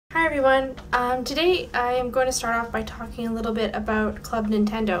everyone. Today I am going to start off by talking a little bit about Club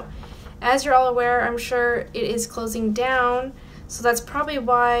Nintendo. As you're all aware, I'm sure it is closing down, so that's probably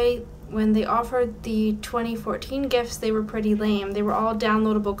why when they offered the 2014 gifts, they were pretty lame. They were all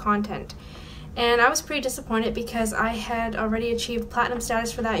downloadable content. And I was pretty disappointed because I had already achieved platinum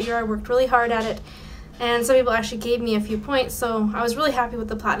status for that year. I worked really hard at it, and some people actually gave me a few points, so I was really happy with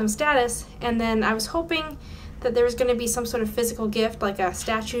the platinum status. And then I was hoping that there was going to be some sort of physical gift, like a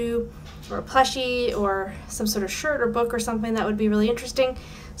statue or a plushie or some sort of shirt or book or something that would be really interesting.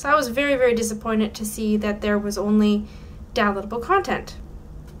 So I was very, very disappointed to see that there was only downloadable content.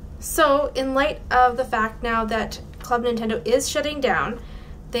 So in light of the fact now that Club Nintendo is shutting down,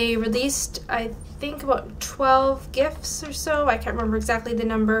 they released, I think, about 12 gifts or so. I can't remember exactly the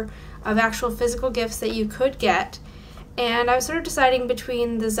number of actual physical gifts that you could get. And I was sort of deciding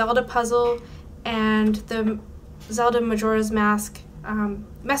between the Zelda puzzle and the Zelda Majora's Mask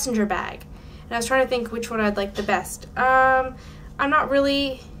messenger bag. And I was trying to think which one I'd like the best. I'm not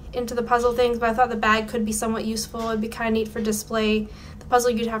really into the puzzle things, but I thought the bag could be somewhat useful. It'd be kind of neat for display. The puzzle,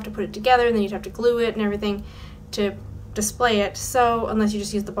 you'd have to put it together, and then you'd have to glue it and everything to display it, so unless you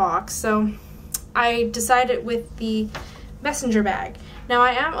just use the box. So I decided with the messenger bag. Now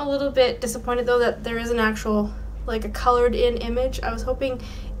I am a little bit disappointed though that there is an actual, like, a colored in image. I was hoping,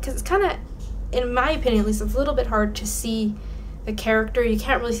 because it's kind of, in my opinion at least, it's a little bit hard to see the character. You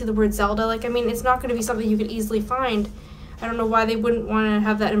can't really see the word Zelda. Like, I mean, it's not going to be something you could easily find. I don't know why they wouldn't want to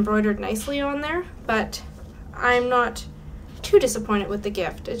have that embroidered nicely on there, but I'm not too disappointed with the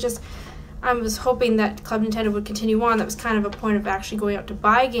gift. It's just, I was hoping that Club Nintendo would continue on. That was kind of a point of actually going out to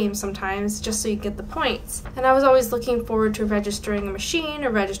buy games sometimes, just so you get the points. And I was always looking forward to registering a machine or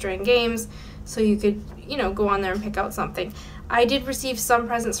registering games, so you could, you know, go on there and pick out something. I did receive some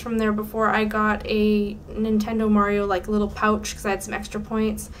presents from there before. I got a Nintendo Mario, like, little pouch because I had some extra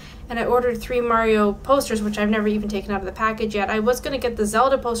points. And I ordered 3 Mario posters, which I've never even taken out of the package yet. I was going to get the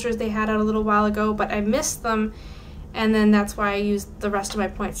Zelda posters they had out a little while ago, but I missed them. And then that's why I used the rest of my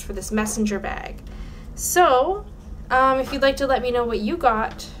points for this messenger bag. So, if you'd like to let me know what you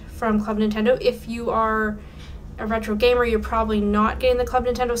got from Club Nintendo, if you are a retro gamer, you're probably not getting the Club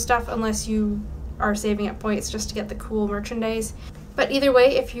Nintendo stuff unless you are saving up points just to get the cool merchandise. But either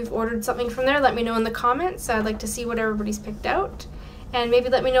way, if you've ordered something from there, let me know in the comments. I'd like to see what everybody's picked out. And maybe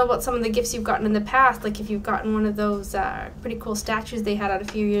let me know about some of the gifts you've gotten in the past, like if you've gotten one of those pretty cool statues they had out a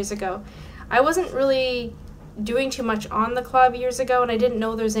few years ago. I wasn't really doing too much on the club years ago, and I didn't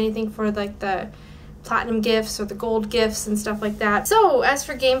know there was anything for, like, the platinum gifts or the gold gifts and stuff like that. So as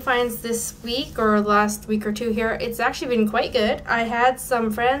for game finds this week, or last week or two here, it's actually been quite good. I had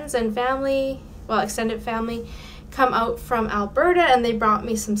some friends and family, well, extended family, come out from Alberta, and they brought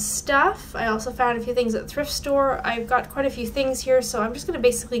me some stuff. I also found a few things at the thrift store. I've got quite a few things here, so I'm just going to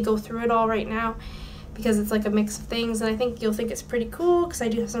basically go through it all right now because it's like a mix of things, and I think you'll think it's pretty cool because I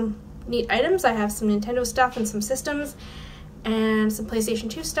do have some neat items. I have some Nintendo stuff and some systems and some PlayStation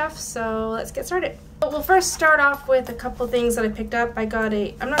 2 stuff, so let's get started. But we'll first start off with a couple things that I picked up. I got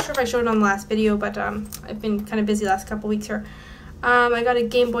I'm not sure if I showed it on the last video, but I've been kind of busy the last couple weeks here. I got a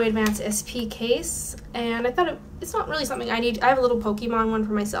Game Boy Advance SP case, and I thought it's not really something I need. I have a little Pokemon one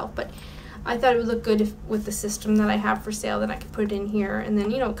for myself, but I thought it would look good with the system that I have for sale. Then I could put it in here, and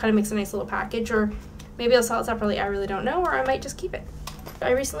then, you know, it kind of makes a nice little package, or maybe I'll sell it separately. I really don't know, or I might just keep it.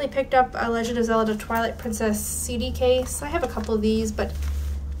 I recently picked up a Legend of Zelda Twilight Princess CD case. I have a couple of these, but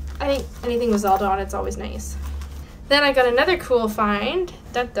I think anything with Zelda on it's always nice. Then I got another cool find.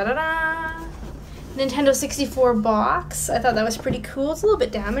 Nintendo 64 box. I thought that was pretty cool. It's a little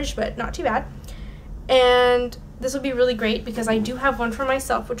bit damaged, but not too bad. And this would be really great because I do have one for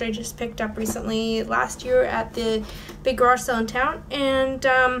myself, which I just picked up recently last year at the big garage sale in town. And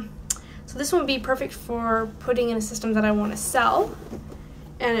so this one would be perfect for putting in a system that I want to sell.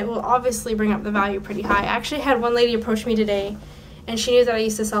 And it will obviously bring up the value pretty high. I actually had one lady approach me today, and she knew that I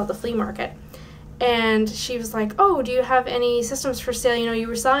used to sell at the flea market. And she was like, oh, do you have any systems for sale? You know, you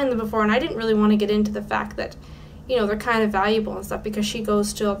were selling them before, and I didn't really want to get into the fact that, you know, they're kind of valuable and stuff because she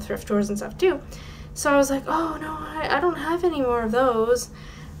goes to all the thrift stores and stuff too. So I was like, oh, no, I don't have any more of those.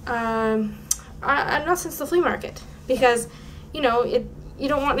 I'm not since the flea market because, you know, you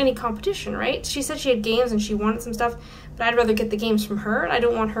don't want any competition, right? She said she had games and she wanted some stuff, but I'd rather get the games from her, and I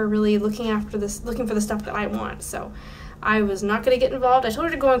don't want her really looking for the stuff that I want. So I was not going to get involved. I told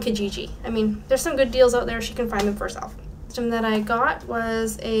her to go on Kijiji. I mean, there's some good deals out there. She can find them for herself. The system that I got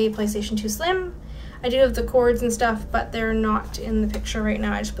was a PlayStation 2 Slim. I do have the cords and stuff, but they're not in the picture right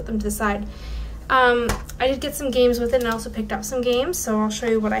now. I just put them to the side. I did get some games with it, and I also picked up some games, so I'll show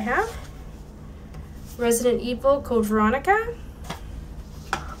you what I have. Resident Evil Code Veronica.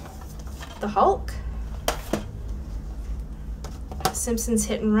 the Hulk, Simpsons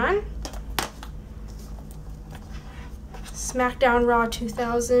Hit and Run, SmackDown Raw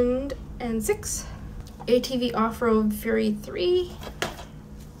 2006, ATV Off-Road Fury 3,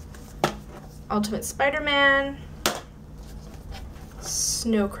 Ultimate Spider-Man,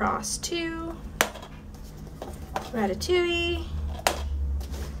 Snowcross 2, Ratatouille,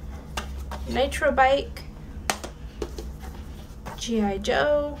 Nitro Bike, G.I.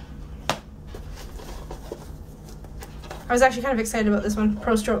 Joe. I was actually kind of excited about this one,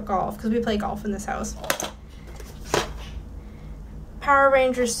 Pro Stroke Golf, because we play golf in this house. Power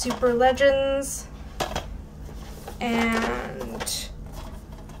Rangers Super Legends, and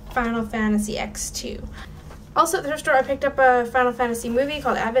Final Fantasy X2. Also at the thrift store, I picked up a Final Fantasy movie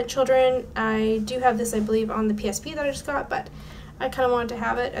called Advent Children. I do have this, I believe, on the PSP that I just got, but I kind of wanted to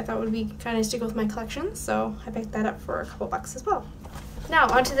have it. I thought it would be kind of nice to go with my collection, so I picked that up for a couple bucks as well. Now,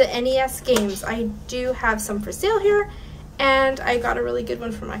 onto the NES games. I do have some for sale here, and I got a really good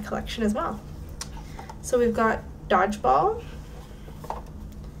one for my collection as well. So we've got Dodgeball,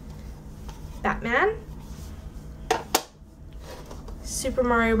 Batman, Super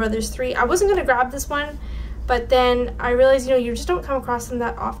Mario Brothers 3. I wasn't going to grab this one, but then I realized, you know, you just don't come across them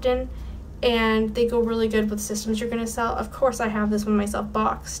that often, and they go really good with systems you're going to sell. Of course, I have this one myself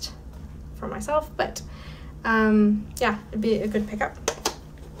boxed for myself, but yeah, it'd be a good pickup.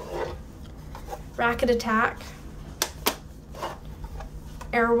 Racket Attack,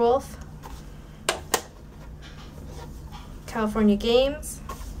 Airwolf, California Games,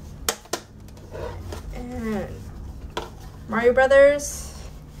 and Mario Brothers.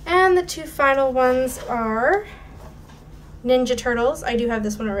 And the two final ones are Ninja Turtles. I do have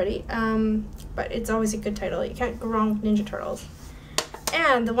this one already, but it's always a good title. You can't go wrong with Ninja Turtles.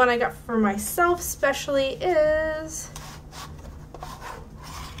 And the one I got for myself specially is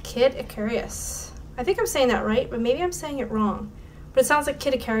Kid Icarus. I think I'm saying that right, but maybe I'm saying it wrong. But it sounds like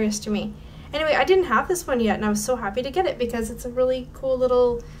Kid Icarus to me. Anyway, I didn't have this one yet, and I was so happy to get it because it's a really cool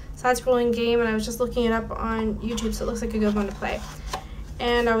little side-scrolling game, and I was just looking it up on YouTube, so it looks like a good one to play.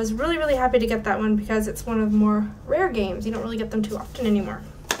 And I was really, really happy to get that one because it's one of the more rare games. You don't really get them too often anymore.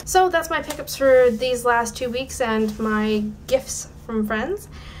 So that's my pickups for these last 2 weeks and my gifts from friends.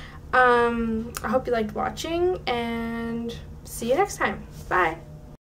 I hope you liked watching, and see you next time. Bye!